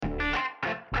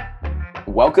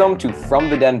Welcome to From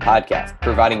the Den podcast,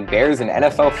 providing Bears and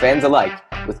NFL fans alike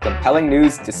with compelling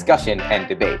news, discussion, and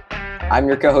debate. I'm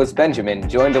your co-host Benjamin,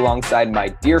 joined alongside my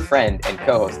dear friend and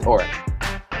co-host Oren.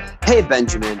 Hey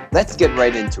Benjamin, let's get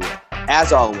right into it.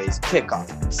 As always,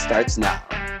 kickoff starts now.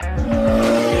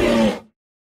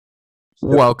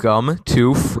 Welcome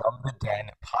to From the Den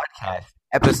podcast,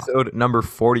 episode number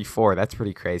 44. That's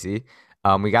pretty crazy.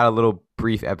 We got a little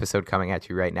brief episode coming at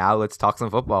you right now. Let's talk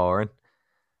some football, Oren.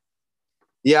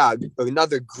 Yeah,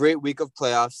 another great week of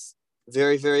playoffs.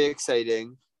 Very, very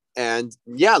exciting. And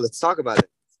yeah, let's talk about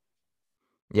it.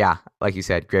 Yeah, like you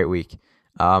said, great week.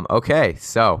 Okay,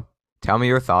 so tell me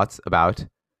your thoughts about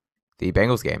the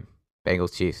Bengals game,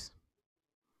 Bengals-Chiefs.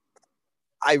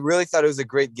 I really thought it was a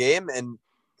great game, and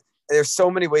there's so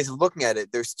many ways of looking at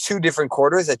it. There's two different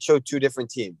quarters that show two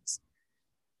different teams.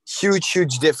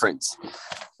 Huge difference.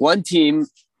 One team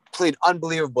played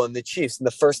unbelievable in the Chiefs in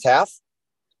the first half,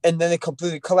 and then it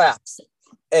completely collapsed.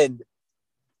 And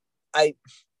I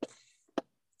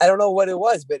don't know what it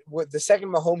was, but the second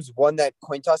Mahomes won that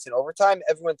coin toss in overtime,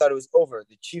 everyone thought it was over.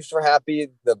 The Chiefs were happy.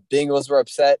 The Bengals were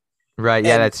upset. Right,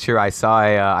 yeah, that's true. I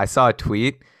saw a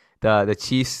tweet. The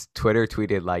Chiefs Twitter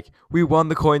tweeted, like, we won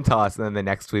the coin toss, and then the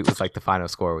next tweet was, like, the final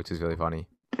score, which is really funny.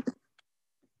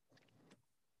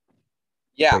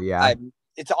 Yeah.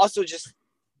 It's also just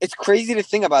 – it's crazy to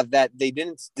think about that.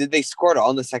 Did they score it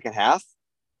all in the second half?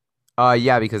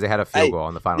 Yeah, because they had a field goal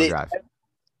on the final drive.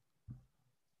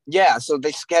 Yeah, so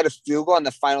they had a field goal on the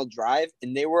final drive,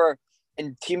 and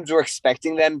teams were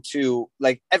expecting them to,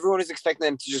 like, everyone was expecting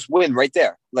them to just win right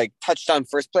there, like touchdown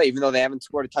first play, even though they haven't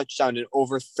scored a touchdown in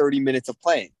over 30 minutes of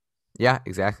playing. Yeah,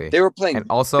 exactly. They were playing and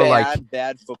also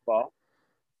bad football.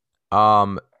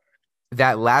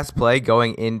 That last play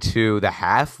going into the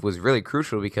half was really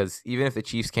crucial because even if the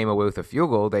Chiefs came away with a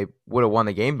field goal, they would have won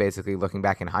the game, basically, looking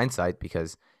back in hindsight,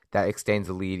 because that extends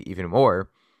the lead even more.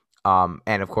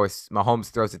 And of course, Mahomes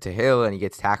throws it to Hill and he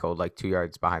gets tackled like 2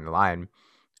 yards behind the line.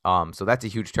 So that's a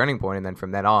huge turning point. And then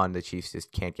from then on, the Chiefs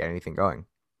just can't get anything going.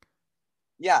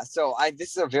 Yeah. So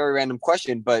this is a very random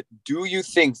question, but do you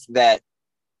think that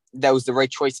was the right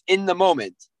choice in the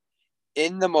moment?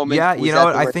 Yeah. You know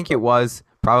what? I think it was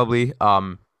probably,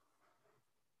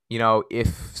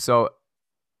 if so,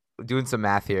 doing some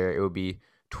math here, it would be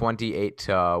 28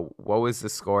 to, what was the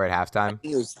score at halftime? I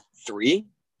think it was 3.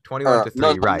 21 to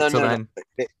 3, right.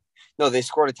 No, they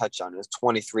scored a touchdown. It was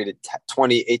 28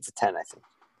 to 10, I think.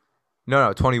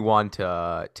 No, 21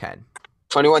 to 10.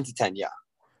 21 to 10, yeah.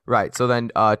 Right. So then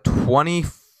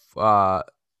 24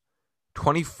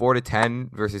 to 10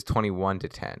 versus 21 to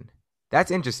 10.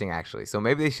 That's interesting, actually. So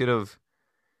maybe they should have,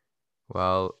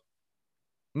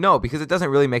 no, because it doesn't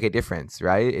really make a difference,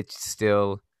 right? It's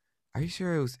still, are you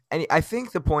sure it was? I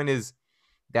think the point is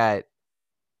that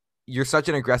you're such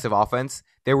an aggressive offense.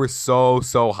 They were so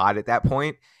hot at that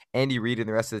point. Andy Reid and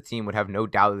the rest of the team would have no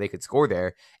doubt that they could score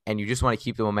there, and you just want to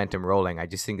keep the momentum rolling. I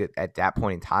just think that at that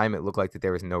point in time, it looked like that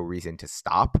there was no reason to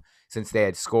stop since they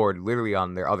had scored literally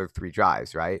on their other 3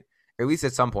 drives, right? Or at least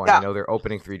at some point. Yeah. I know their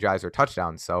opening 3 drives were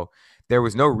touchdowns, so there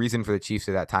was no reason for the Chiefs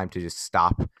at that time to just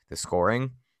stop the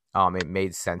scoring. It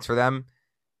made sense for them.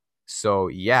 So,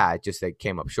 yeah, it just they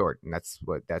came up short, and that's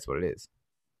what it is.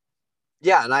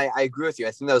 Yeah, and I agree with you.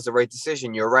 I think that was the right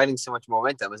decision. You're riding so much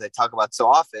momentum, as I talk about so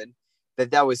often,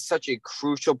 that was such a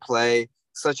crucial play,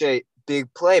 such a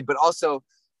big play, but also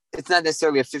it's not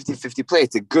necessarily a 50-50 play.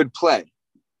 It's a good play.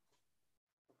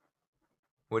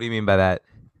 What do you mean by that?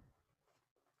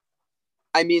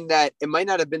 I mean that it might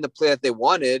not have been the play that they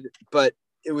wanted, but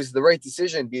it was the right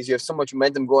decision because you have so much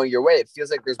momentum going your way. It feels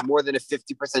like there's more than a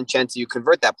 50% chance that you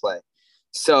convert that play.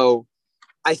 So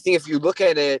I think if you look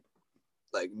at it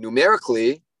like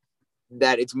numerically,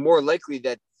 that it's more likely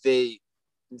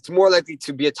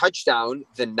to be a touchdown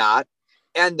than not,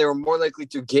 and they're more likely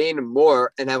to gain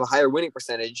more and have a higher winning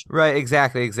percentage. Right,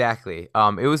 exactly.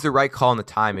 It was the right call in the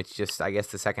time. It's just, I guess,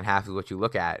 the second half is what you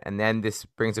look at. And then this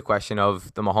brings a question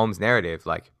of the Mahomes narrative.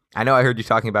 Like, I know I heard you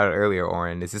talking about it earlier,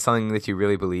 Oren. Is this something that you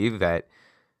really believe, that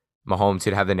Mahomes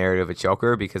should have the narrative of a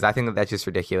choker? Because I think that that's just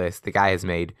ridiculous. The guy has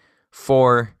made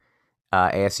 4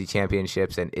 AFC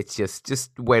championships, and it's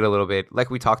just wait a little bit. Like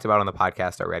we talked about on the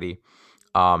podcast already.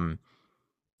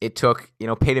 It took,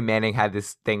 Peyton Manning had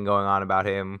this thing going on about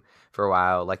him for a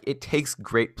while. Like, it takes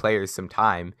great players some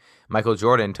time. Michael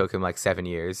Jordan took him like 7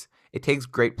 years. It takes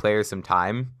great players some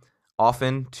time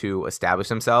often to establish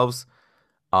themselves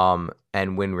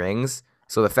and win rings.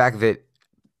 So the fact that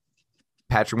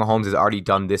Patrick Mahomes has already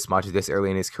done this much this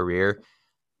early in his career,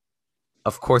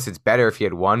 of course it's better if he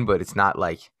had won, but it's not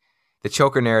like the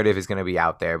choker narrative is going to be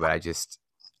out there, but I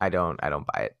don't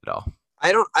buy it at all.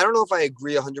 I don't know if I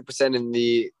agree 100% in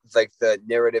the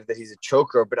narrative that he's a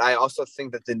choker, but I also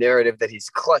think that the narrative that he's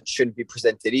clutch shouldn't be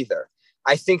presented either.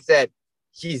 I think that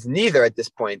he's neither at this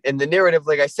point. And the narrative,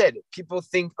 like I said, people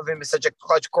think of him as such a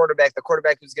clutch quarterback, the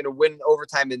quarterback who's going to win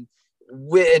overtime and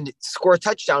score a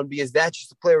touchdown because that's just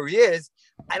the player he is.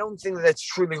 I don't think that that's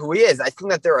truly who he is. I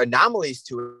think that there are anomalies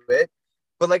to it.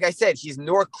 But like I said, he's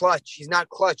not clutch,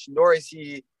 nor is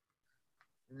he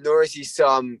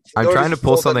some. I'm trying to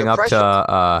pull something up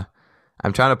to.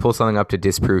 I'm trying to pull something up to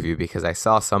disprove you because I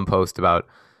saw some post about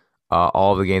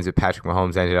all of the games that Patrick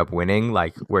Mahomes ended up winning,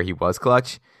 like where he was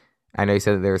clutch. I know you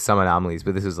said that there were some anomalies,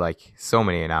 but this is like so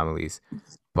many anomalies.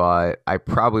 But I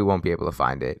probably won't be able to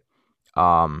find it.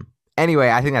 Anyway,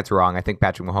 I think that's wrong. I think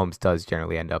Patrick Mahomes does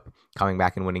generally end up coming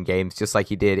back and winning games, just like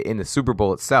he did in the Super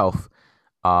Bowl itself.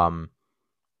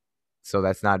 So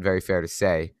that's not very fair to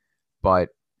say. But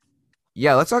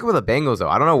yeah, let's talk about the Bengals, though.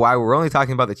 I don't know why we're only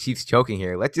talking about the Chiefs choking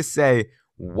here. Let's just say,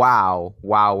 wow.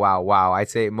 I'd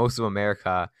say most of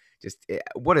America just,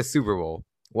 what a Super Bowl.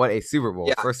 What a Super Bowl,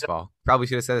 yeah. First of all. Probably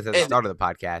should have said this at the start of the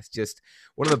podcast. Just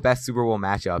one of the best Super Bowl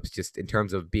matchups, just in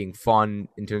terms of being fun,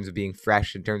 in terms of being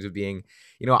fresh, in terms of being,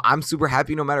 I'm super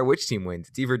happy no matter which team wins.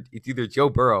 It's either Joe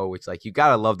Burrow, which, like, you got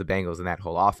to love the Bengals and that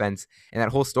whole offense and that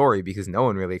whole story because no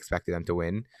one really expected them to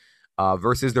win.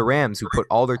 Versus the Rams, who put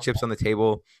all their chips on the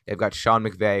table. They've got Sean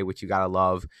McVay, which you gotta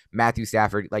love. Matthew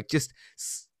Stafford, like, just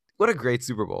what a great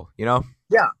Super Bowl,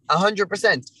 Yeah,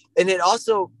 100%. And it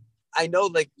also, I know,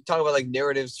 like, talking about like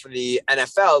narratives for the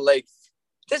NFL, like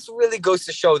this really goes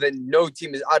to show that no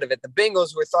team is out of it. The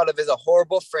Bengals were thought of as a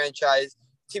horrible franchise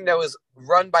team that was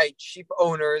run by cheap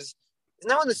owners. Is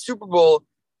now in the Super Bowl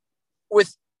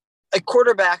with a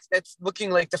quarterback that's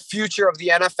looking like the future of the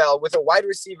NFL with a wide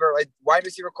receiver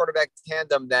quarterback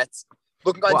tandem that's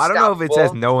looking unstoppable. Well, I don't know if it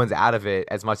says no one's out of it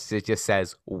as much as it just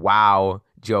says, wow,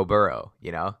 Joe Burrow,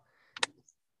 It's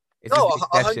no, just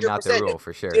the exception, 100%. Not the rule,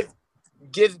 for sure.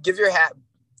 Tip your hat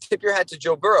to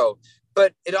Joe Burrow.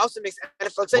 But it also makes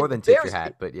NFL sense. More than tip your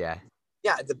hat, but yeah.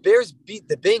 Yeah, the Bears beat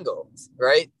the Bengals,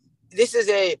 right? This is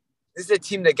a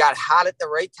team that got hot at the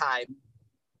right time,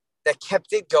 that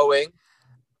kept it going.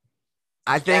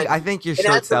 I think you're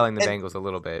short selling the Bengals a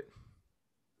little bit.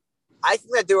 I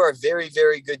think that they were a very,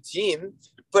 very good team,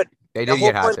 but they did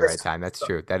get hot at the right time. That's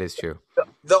true. That is true.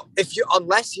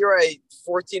 Unless you're a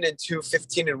 14-2,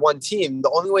 15-1 team,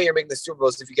 the only way you're making the Super Bowl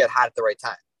is if you get hot at the right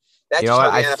time. That's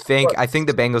what I think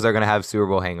the Bengals are going to have Super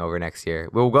Bowl hangover next year.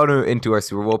 We'll go into our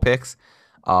Super Bowl picks.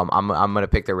 I'm going to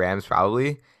pick the Rams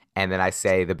probably, and then I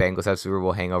say the Bengals have Super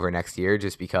Bowl hangover next year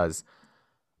just because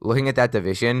looking at that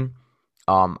division.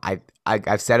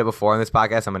 I've said it before on this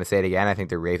podcast. I'm going to say it again. I think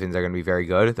the Ravens are going to be very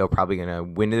good. They're probably going to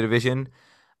win the division.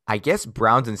 I guess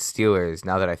Browns and Steelers,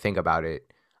 now that I think about it,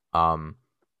 don't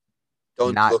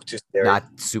look too scary.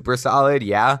 Not super solid,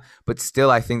 yeah. But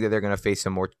still, I think that they're going to face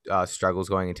some more struggles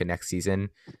going into next season.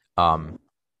 Because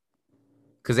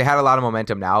they had a lot of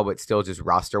momentum now, but still just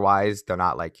roster-wise, they're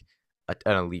not like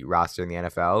an elite roster in the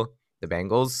NFL, the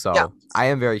Bengals. So yeah. I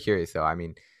am very curious, though. I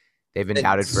mean, they've been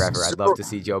doubted forever. I'd love to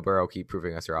see Joe Burrow keep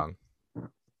proving us wrong.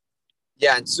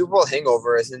 Yeah, and Super Bowl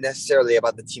hangover isn't necessarily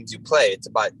about the teams you play. It's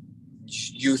about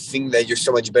you think that you're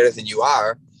so much better than you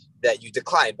are that you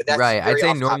decline. But that's right. I'd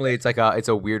say normally it's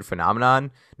a weird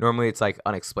phenomenon. Normally it's like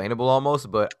unexplainable almost.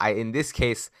 But in this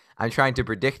case, I'm trying to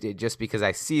predict it just because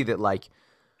I see that like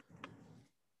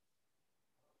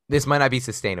this might not be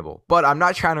sustainable. But I'm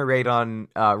not trying to rain on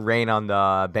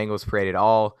the Bengals parade at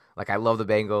all. Like, I love the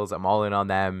Bengals. I'm all in on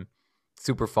them.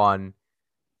 Super fun.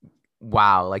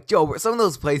 Wow. Like, Joe, some of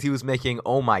those plays he was making,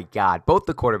 oh my God. Both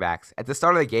the quarterbacks. At the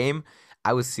start of the game,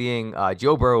 I was seeing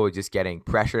Joe Burrow just getting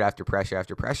pressure after pressure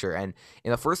after pressure. And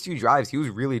in the first few drives, he was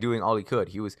really doing all he could.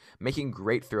 He was making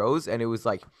great throws, and it would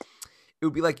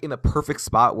be like in the perfect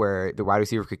spot where the wide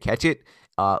receiver could catch it.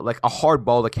 Like a hard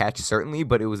ball to catch, certainly,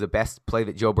 but it was the best play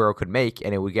that Joe Burrow could make,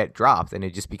 and it would get dropped. And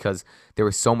it just because there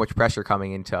was so much pressure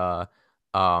coming into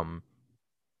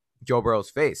Joe Burrow's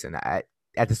face. And at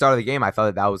the start of the game, I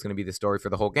thought that was going to be the story for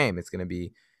the whole game. It's going to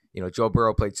be, Joe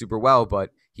Burrow played super well, but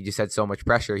he just had so much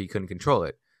pressure he couldn't control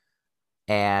it.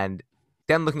 And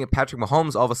then looking at Patrick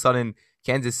Mahomes, all of a sudden,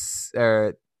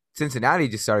 Cincinnati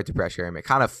just started to pressure him. It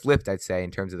kind of flipped, I'd say,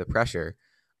 in terms of the pressure.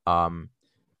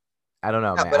 I don't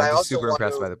know, man. But I'm just super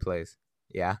impressed by the plays.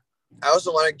 Yeah. I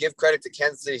also want to give credit to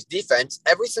Kansas City's defense.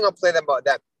 Every single play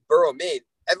that Burrow made,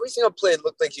 every single play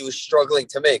looked like he was struggling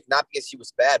to make, not because he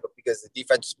was bad, but because the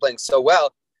defense was playing so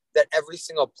well that every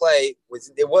single play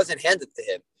wasn't handed to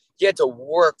him. He had to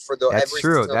work for That's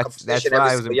true. That's why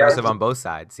I was impressive on both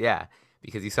sides. Yeah,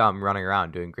 because you saw him running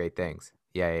around doing great things.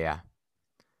 Yeah.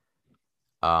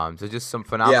 So just some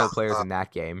phenomenal Yeah. players in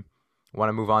that game. Want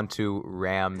to move on to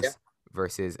Rams Yeah.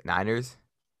 versus Niners?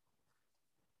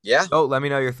 Yeah. Oh, let me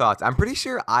know your thoughts. I'm pretty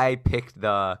sure I picked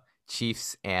the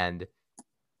Chiefs and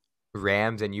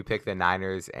Rams, and you picked the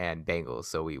Niners and Bengals.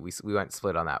 So we went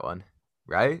split on that one,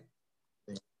 right?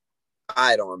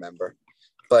 I don't remember,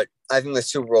 but I think the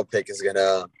Super Bowl pick is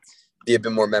gonna be a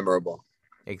bit more memorable.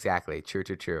 Exactly.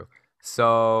 True.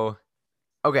 So,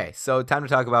 okay. So time to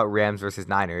talk about Rams versus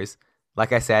Niners.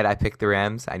 Like I said, I picked the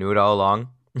Rams. I knew it all along.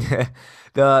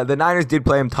 The Niners did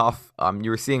play them tough. You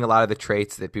were seeing a lot of the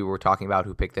traits that people were talking about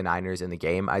who picked the Niners in the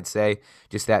game. I'd say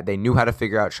just that they knew how to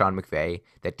figure out Sean McVay.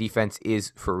 That defense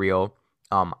is for real.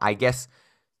 I guess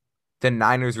the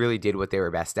Niners really did what they were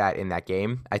best at in that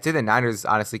game. I'd say the Niners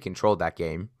honestly controlled that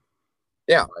game.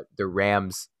 Yeah. But the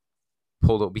Rams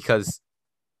pulled it because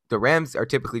the Rams are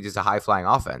typically just a high-flying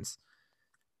offense.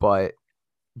 But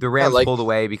the Rams pulled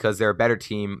away because they're a better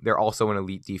team. They're also an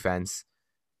elite defense.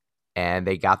 And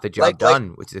they got the job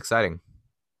done, which is exciting.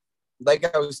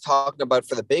 Like I was talking about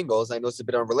for the Bengals, I know it's a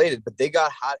bit unrelated, but they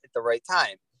got hot at the right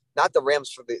time. Not the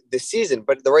Rams for the season,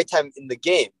 but at the right time in the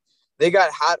game. They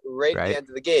got hot right at the end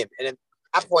of the game. And at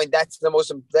that point, that's the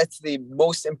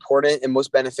most important and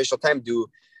most beneficial time to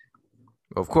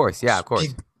Of course.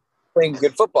 playing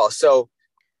good football. So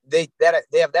they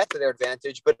have that to their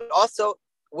advantage, but also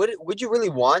would you really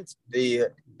want the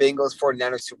Bengals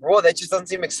 49ers Super Bowl? That just doesn't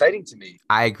seem exciting to me.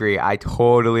 I agree. I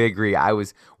totally agree.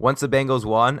 Once the Bengals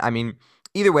won, I mean,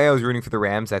 either way, I was rooting for the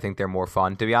Rams. I think they're more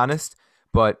fun, to be honest.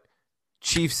 But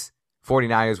Chiefs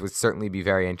 49ers would certainly be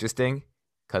very interesting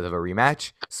because of a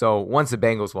rematch. So once the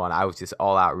Bengals won, I was just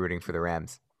all out rooting for the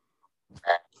Rams.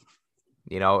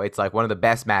 You know, it's like one of the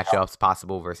best matchups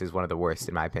possible versus one of the worst,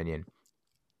 in my opinion.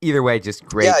 Either way, just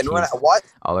great teams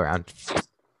all around.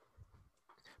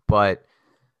 But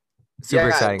super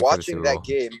exciting watching for the Super Bowl. That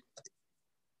game.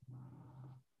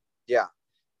 Yeah.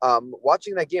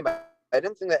 Watching that game, I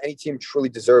didn't think that any team truly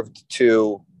deserved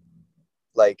to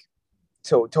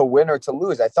win or to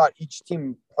lose. I thought each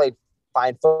team played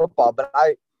fine football, but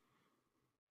I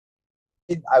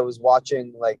was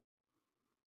watching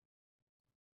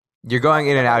You're going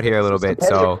in and out here a little bit,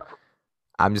 so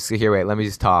I'm just here. Wait, let me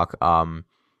just talk.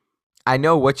 I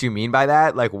know what you mean by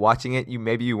that. Like watching it,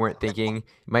 you weren't thinking, you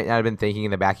might not have been thinking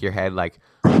in the back of your head, like,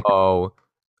 oh,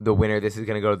 the winner, this is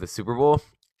gonna go to the Super Bowl.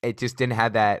 It just didn't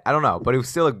have that. I don't know, but it was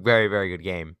still a very, very good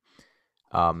game.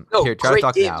 Here, try to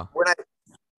talk games.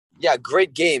 now.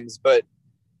 Great games, but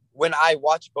when I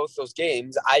watched both those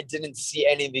games, I didn't see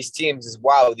any of these teams as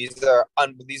wow. These are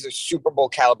Super Bowl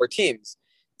caliber teams,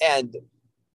 and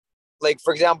like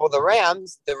for example, the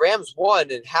Rams won,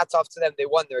 and hats off to them. They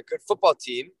won. They're a good football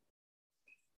team.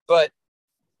 But,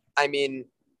 I mean,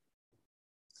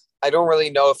 I don't really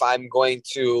know if I'm going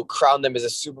to crown them as a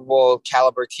Super Bowl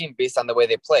caliber team based on the way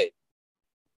they played.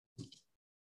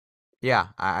 Yeah,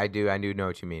 I do. I do know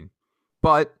what you mean.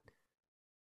 But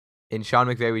in Sean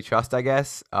McVay we trust, I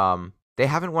guess. They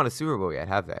haven't won a Super Bowl yet,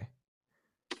 have they?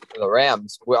 The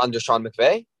Rams were under Sean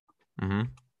McVay? Mm-hmm.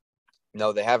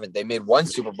 No, they haven't. They made one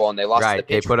Super Bowl and they lost to the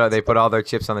Patriots. They put all their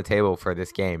chips on the table for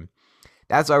this game.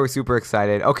 That's why we're super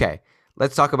excited. Okay.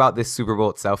 Let's talk about this Super Bowl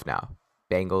itself now.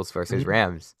 Bengals versus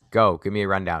Rams. Go. Give me a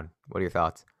rundown. What are your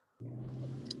thoughts?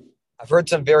 I've heard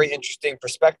some very interesting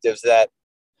perspectives that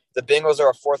the Bengals are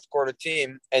a fourth quarter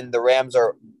team and the Rams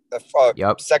are a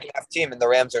second half team, and the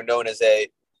Rams are known as a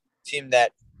team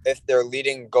that if they're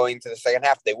leading going to the second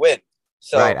half, they win.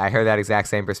 So, right. I heard that exact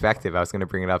same perspective. I was going to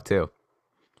bring it up too.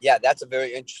 Yeah, that's a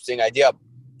very interesting idea.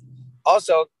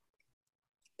 Also,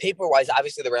 paper-wise,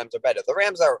 obviously the Rams are better. The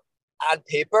Rams are, on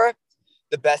paper,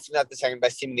 the best, if not the second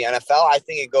best team in the NFL. I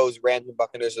think it goes Rams and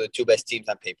Buccaneers are the two best teams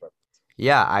on paper.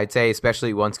 Yeah, I'd say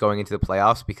especially once going into the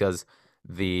playoffs because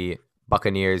the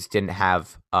Buccaneers didn't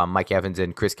have Mike Evans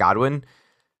and Chris Godwin.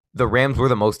 The Rams were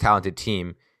the most talented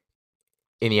team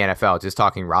in the NFL, just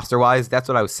talking roster-wise. That's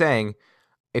what I was saying.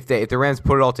 If the Rams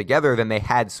put it all together, then they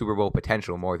had Super Bowl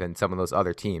potential more than some of those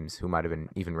other teams who might have been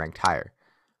even ranked higher.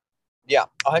 Yeah,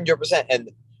 100%. And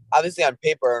obviously on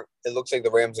paper, it looks like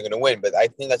the Rams are going to win, but I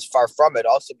think that's far from it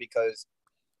also because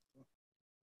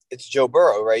it's Joe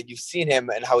Burrow, right? You've seen him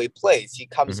and how he plays. He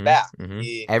comes back.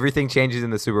 Mm-hmm. Everything changes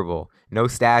in the Super Bowl. No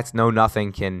stats, no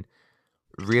nothing can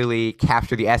really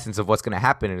capture the essence of what's going to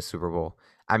happen in a Super Bowl.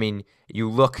 I mean, you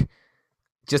look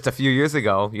just a few years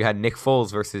ago, you had Nick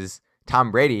Foles versus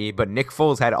Tom Brady, but Nick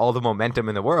Foles had all the momentum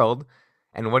in the world.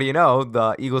 And what do you know?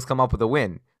 The Eagles come up with a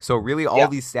win. So really all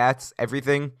these stats,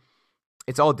 everything,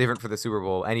 it's all different for the Super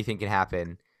Bowl. Anything can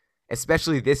happen,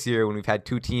 especially this year when we've had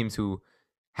two teams who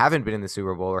haven't been in the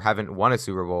Super Bowl or haven't won a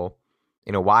Super Bowl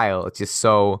in a while. It's just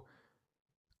so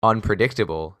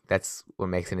unpredictable, that's what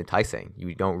makes it enticing.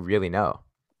 You don't really know.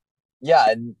 Yeah,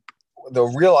 and the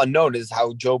real unknown is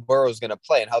how Joe Burrow is going to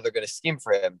play and how they're going to scheme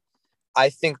for him. I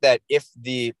think that if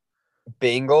the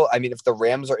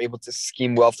Rams are able to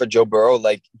scheme well for Joe Burrow,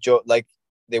 like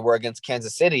they were against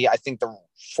Kansas City, I think the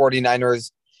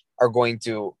 49ers are going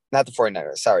to, not the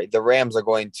 49ers, sorry, the Rams are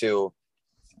going to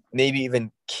maybe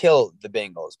even kill the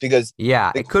Bengals because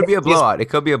it could be a blowout. It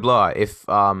could be a blowout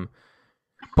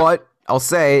but I'll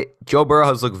say Joe Burrow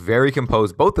has looked very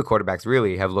composed. Both the quarterbacks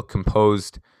really have looked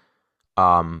composed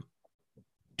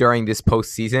during this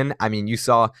postseason. I mean, you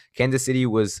saw Kansas City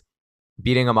was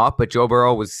beating him up, but Joe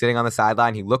Burrow was sitting on the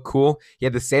sideline. He looked cool. He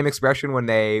had the same expression when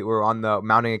they were on the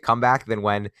mounting a comeback than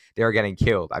when they were getting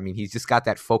killed. I mean, he's just got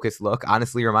that focused look.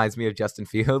 Honestly, reminds me of Justin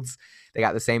Fields. They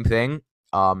got the same thing.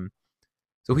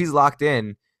 So he's locked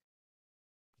in.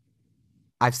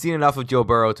 I've seen enough of Joe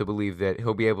Burrow to believe that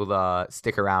he'll be able to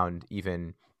stick around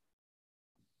even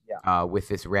with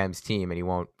this Rams team, and he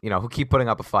won't, he'll keep putting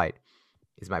up a fight,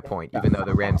 is my point, even though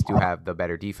the Rams do have the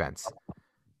better defense.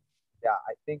 Yeah,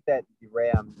 I think that the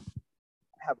Rams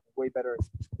have a way better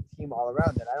team all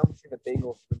around, and I don't see the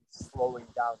Bengals really slowing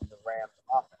down the Rams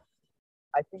offense.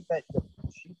 I think that the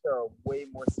Chiefs are a way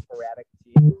more sporadic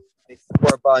team. They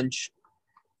score a bunch.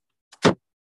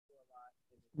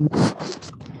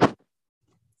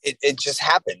 It just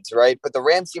happens, right? But the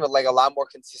Rams seem like a lot more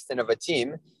consistent of a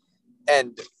team,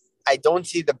 and I don't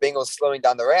see the Bengals slowing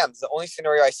down the Rams. The only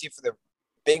scenario I see for the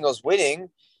Bengals winning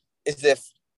is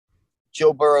if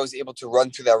Joe Burrow is able to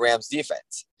run through that Rams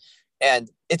defense.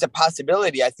 And it's a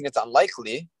possibility. I think it's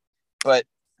unlikely, but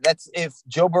that's if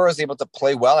Joe Burrow is able to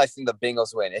play well, I think the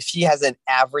Bengals win. If he has an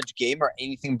average game or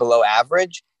anything below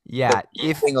average,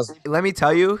 let me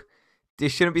tell you,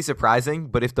 this shouldn't be surprising,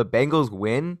 but if the Bengals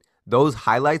win, those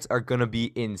highlights are going to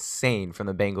be insane from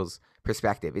the Bengals'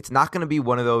 perspective. It's not going to be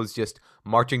one of those just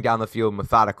marching down the field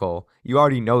methodical. You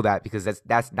already know that because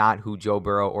that's not who Joe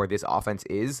Burrow or this offense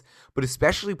is. But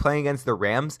especially playing against the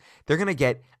Rams,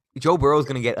 Joe Burrow is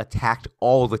going to get attacked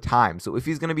all the time. So if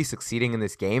he's going to be succeeding in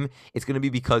this game, it's going to be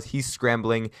because he's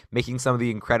scrambling, making some of the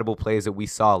incredible plays that we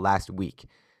saw last week.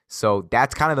 So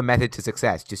that's kind of the method to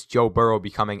success, just Joe Burrow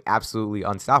becoming absolutely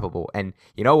unstoppable. And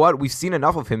you know what? We've seen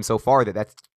enough of him so far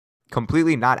that's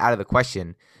completely not out of the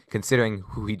question, considering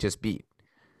who he just beat.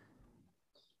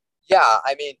 Yeah,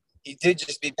 I mean, he did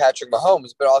just beat Patrick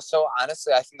Mahomes, but also,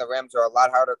 honestly, I think the Rams are a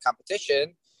lot harder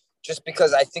competition just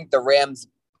because I think the Rams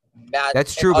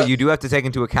That's true, but you do have to take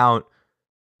into account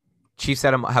Chiefs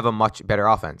have a much better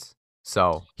offense.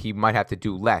 So he might have to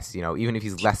do less. Even if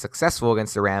he's less successful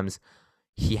against the Rams,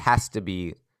 he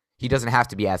doesn't have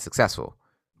to be as successful.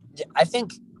 Yeah, I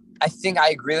think I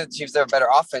agree that the Chiefs have a better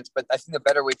offense, but I think the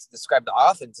better way to describe the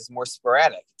offense is more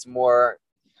sporadic. It's more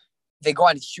they go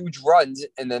on huge runs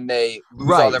and then they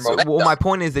lose all their momentum. Well, my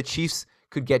point is the Chiefs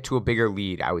could get to a bigger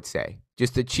lead, I would say.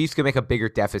 Just the Chiefs could make a bigger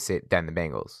deficit than the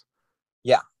Bengals.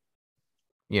 Yeah.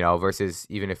 Versus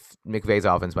even if McVay's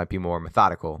offense might be more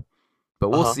methodical. But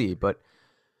we'll see. But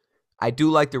I do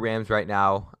like the Rams right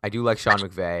now. I do like Sean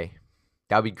McVay.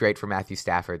 That would be great for Matthew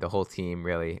Stafford, the whole team,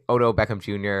 really. Odell Beckham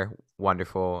Jr.,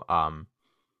 wonderful.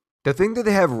 The thing that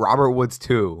they have Robert Woods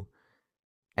too,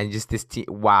 and just this team,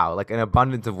 wow, like an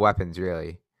abundance of weapons,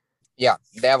 really. Yeah,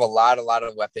 they have a lot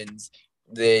of weapons.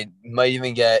 They might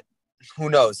even get, who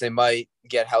knows, they might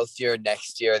get healthier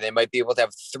next year. They might be able to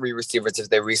have 3 receivers if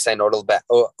they re-sign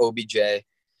OBJ.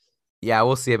 Yeah,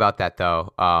 we'll see about that,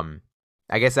 though.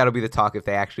 I guess that'll be the talk if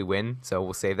they actually win, so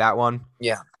we'll save that one.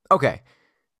 Yeah. Okay.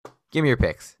 Give me your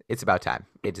picks. It's about time.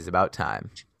 It is about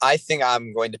time. I think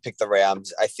I'm going to pick the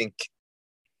Rams. I think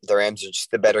the Rams are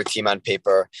just the better team on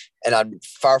paper, and I'm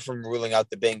far from ruling out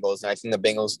the Bengals. And I think the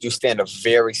Bengals do stand a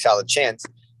very solid chance.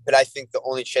 But I think the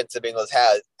only chance the Bengals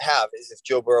have is if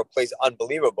Joe Burrow plays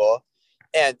unbelievable.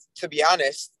 And to be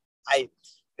honest, I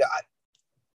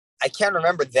can't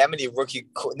remember that many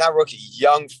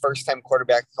young first-time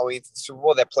quarterbacks going into the Super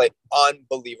Bowl that play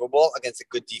unbelievable against a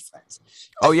good defense.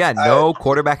 Oh, yeah. No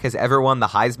quarterback has ever won the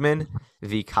Heisman,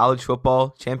 the college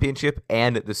football championship,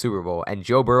 and the Super Bowl. And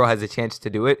Joe Burrow has a chance to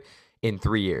do it in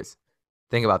 3 years.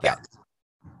 Think about that.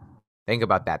 Yeah. Think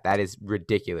about that. That is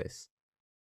ridiculous.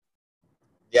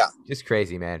 Yeah. Just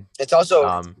crazy, man. It's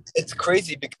also it's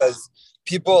crazy because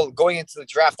people going into the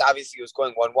draft, obviously he was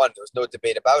going 1-1. There was no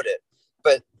debate about it.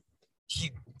 But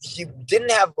he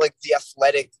didn't have like the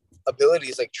athletic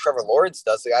abilities like Trevor Lawrence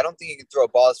does. Like I don't think he can throw a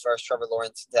ball as far as Trevor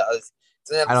Lawrence does.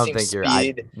 I don't think you're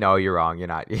no, you're wrong. You're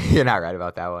not right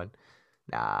about that one.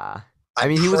 Nah. I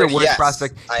mean, he was a worse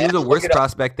prospect. He was a worse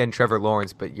prospect than Trevor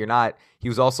Lawrence, but you're not. He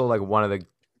was also like one of the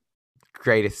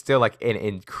great. It's still like an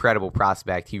incredible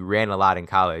prospect. He ran a lot in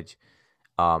college.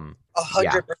 100%.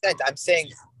 I'm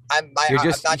saying You're I'm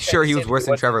just not sure he saying was worse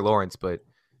than Trevor Lawrence, but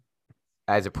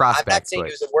as a I'm prospect, not saying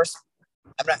he was a worse.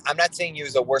 I'm not saying he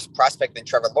was a worse prospect than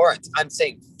Trevor Lawrence. I'm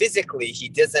saying physically he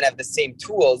doesn't have the same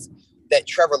tools that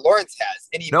Trevor Lawrence has,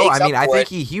 and he no, makes I mean, up I for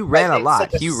think it he by ran a being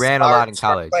lot. such He ran a lot in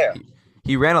smart college. player.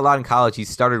 He ran a lot in college. He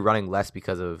started running less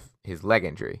because of his leg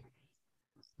injury,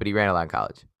 but he ran a lot in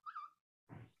college.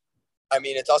 I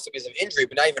mean, it's also because of injury,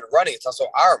 but not even running. It's also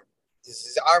arm.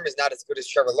 His arm is not as good as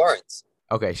Trevor Lawrence.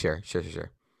 Okay, sure.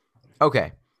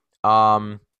 Okay.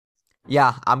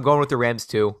 Yeah, I'm going with the Rams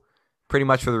too. Pretty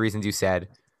much for the reasons you said.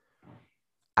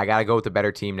 I got to go with the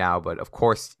better team now, but of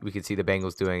course we could see the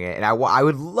Bengals doing it. And I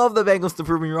would love the Bengals to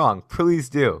prove me wrong. Please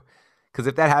do. Because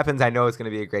if that happens, I know it's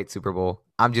going to be a great Super Bowl.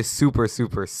 I'm just super,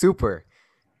 super, super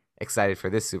excited for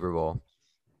this Super Bowl.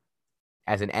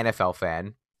 As an NFL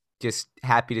fan, just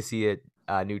happy to see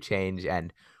a new change,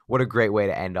 and what a great way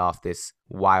to end off this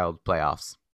wild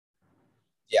playoffs.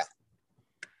 Yeah.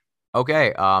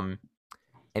 Okay,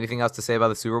 anything else to say about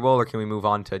the Super Bowl, or can we move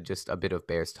on to just a bit of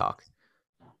Bears talk?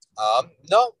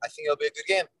 No, I think it'll be a good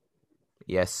game.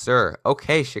 Yes, sir.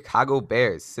 Okay, Chicago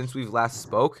Bears. Since we've last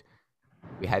spoke,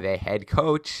 we have a head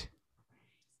coach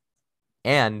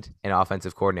and an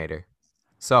offensive coordinator.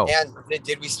 So, And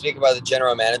did we speak about the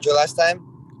general manager last time?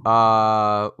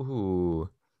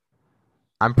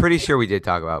 I'm pretty sure we did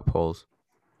talk about Poles.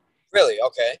 Really?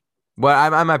 Okay.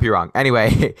 Well, I might be wrong.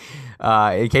 Anyway,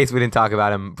 in case we didn't talk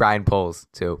about him, Brian Poles,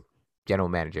 too, general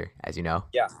manager, as you know.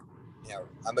 Yeah,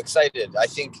 I'm excited. I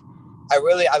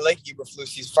like Eberflus.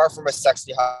 He's far from a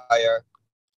sexy hire.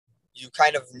 You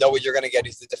kind of know what you're going to get.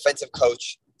 He's the defensive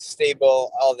coach,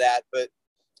 stable, all that. But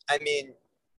I mean,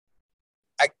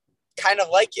 I kind of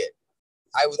like it.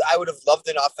 I would have loved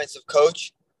an offensive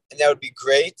coach, and that would be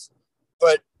great.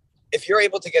 But if you're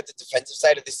able to get the defensive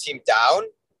side of this team down,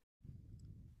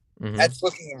 that's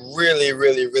looking really,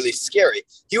 really, really scary.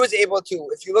 He was able to,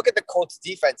 if you look at the Colts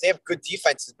defense, they have good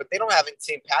defenses, but they don't have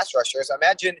insane pass rushers.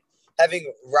 Imagine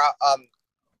having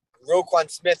Roquan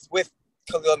Smith with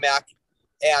Khalil Mack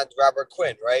and Robert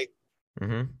Quinn, right?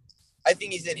 Mm-hmm. I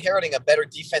think he's inheriting a better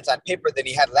defense on paper than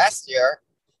he had last year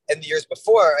and the years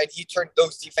before, and he turned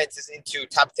those defenses into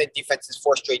top 10 defenses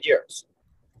 4 straight years,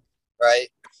 right?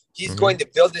 He's going to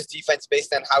build his defense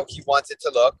based on how he wants it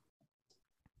to look,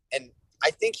 and I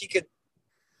think he could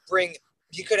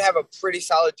have a pretty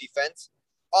solid defense.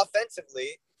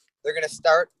 Offensively, they're going to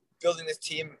start building this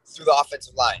team through the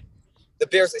offensive line. The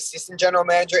Bears' assistant general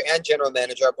manager and general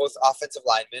manager are both offensive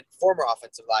linemen, former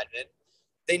offensive linemen.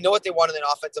 They know what they want in an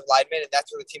offensive lineman, and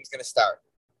that's where the team's going to start.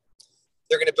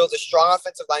 They're going to build a strong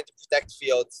offensive line to protect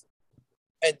Fields,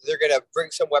 and they're going to bring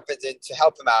some weapons in to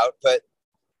help him out, but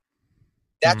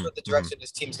that's what the direction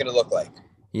this team's going to look like.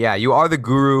 Yeah, you are the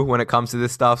guru when it comes to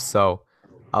this stuff, so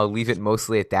I'll leave it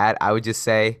mostly at that. I would just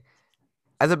say,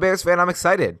 as a Bears fan, I'm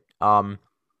excited. I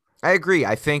agree.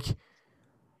 I think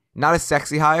not a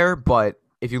sexy hire, but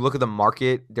if you look at the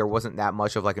market, there wasn't that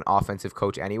much of like an offensive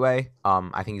coach anyway.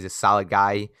 I think he's a solid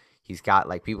guy. He's got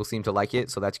people seem to like it,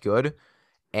 so that's good.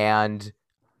 And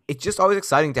it's just always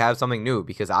exciting to have something new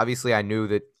because obviously I knew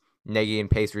that Nagy and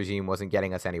Pace regime wasn't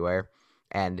getting us anywhere.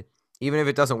 And even if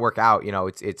it doesn't work out,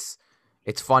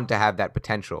 it's fun to have that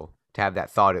potential, to have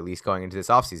that thought at least going into this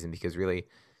offseason because really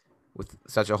with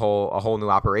such a whole new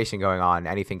operation going on,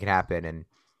 anything can happen and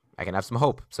I can have some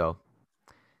hope. So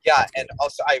yeah, and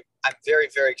also I'm very,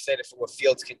 very excited for what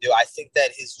Fields can do. I think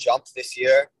that his jump this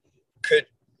year could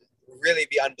really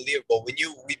be unbelievable.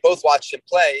 We both watched him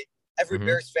play, every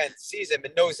Bears fan sees him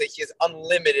and knows that he has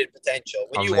unlimited potential.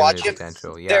 When you watch him,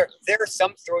 there are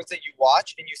some throws that you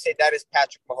watch and you say that is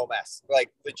Patrick Mahomes.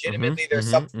 Like legitimately, there's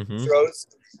some throws.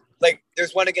 Like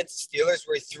there's one against the Steelers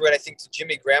where he threw it, I think, to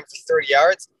Jimmy Graham for 30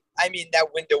 yards. I mean,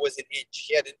 that window was an inch.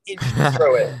 He had an inch to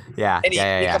throw it. And he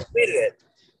completed it.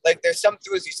 Like there's some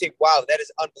throws you say, wow, that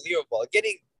is unbelievable.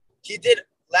 He did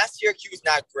last year. He was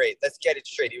not great. Let's get it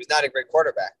straight. He was not a great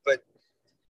quarterback, but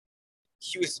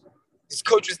his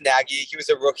coach was Nagy. He was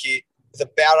a rookie with a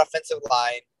bad offensive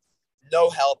line, no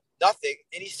help, nothing,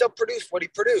 and he still produced what he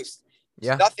produced.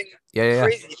 Yeah, nothing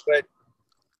crazy, but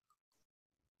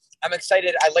I'm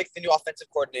excited. I like the new offensive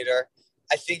coordinator.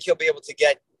 I think he'll be able to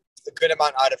get a good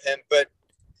amount out of him, but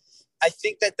I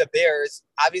think that the Bears,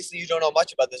 obviously you don't know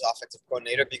much about this offensive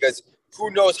coordinator because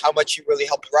who knows how much he really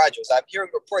helped Rodgers. I'm hearing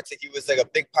reports that he was like a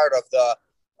big part of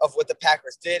what the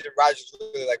Packers did, and Rodgers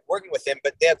was really like working with him,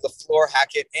 but they had LaFleur,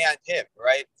 Hackett, and him,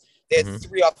 right? They had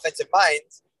 3 offensive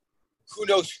minds. Who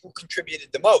knows who contributed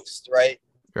the most, right?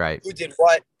 Right. Who did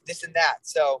what, this and that.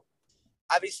 So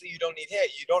obviously you don't need him.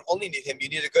 You don't only need him. You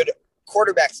need a good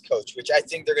quarterbacks coach, which I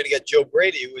think they're going to get Joe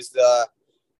Brady, who was the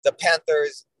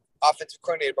Panthers offensive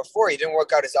coordinator before. He didn't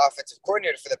work out as offensive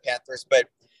coordinator for the Panthers, but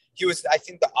he was, I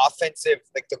think, the offensive,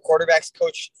 like the quarterbacks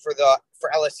coach for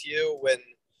LSU when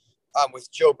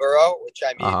with Joe Burrow, which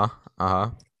I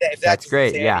mean, if that's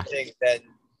great. Yeah. Anything, then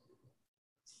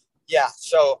yeah.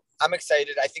 So I'm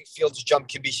excited. I think Fields' jump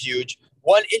can be huge.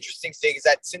 One interesting thing is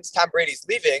that since Tom Brady's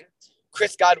leaving,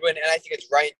 Chris Godwin and I think it's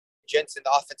Ryan Jensen,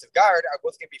 the offensive guard, are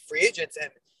both going to be free agents.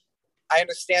 And I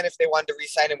understand if they wanted to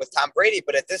re-sign him with Tom Brady,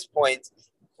 but at this point,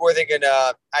 who are they going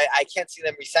to – I can't see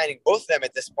them re-signing both of them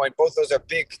at this point. Both those are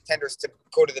big contenders to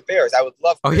go to the Bears. I would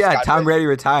love – Godwin. Tom Brady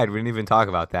retired. We didn't even talk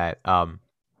about that.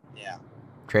 Yeah.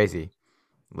 Crazy.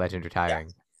 Legend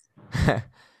retiring. Yeah.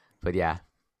 But yeah.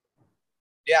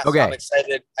 Yeah, okay. So I'm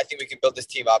excited. I think we can build this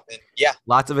team up. And yeah.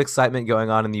 Lots of excitement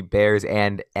going on in the Bears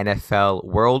and NFL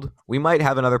world. We might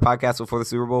have another podcast before the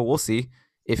Super Bowl. We'll see.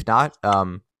 If not,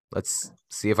 let's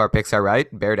see if our picks are right.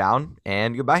 Bear down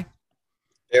and goodbye.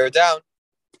 Bear down.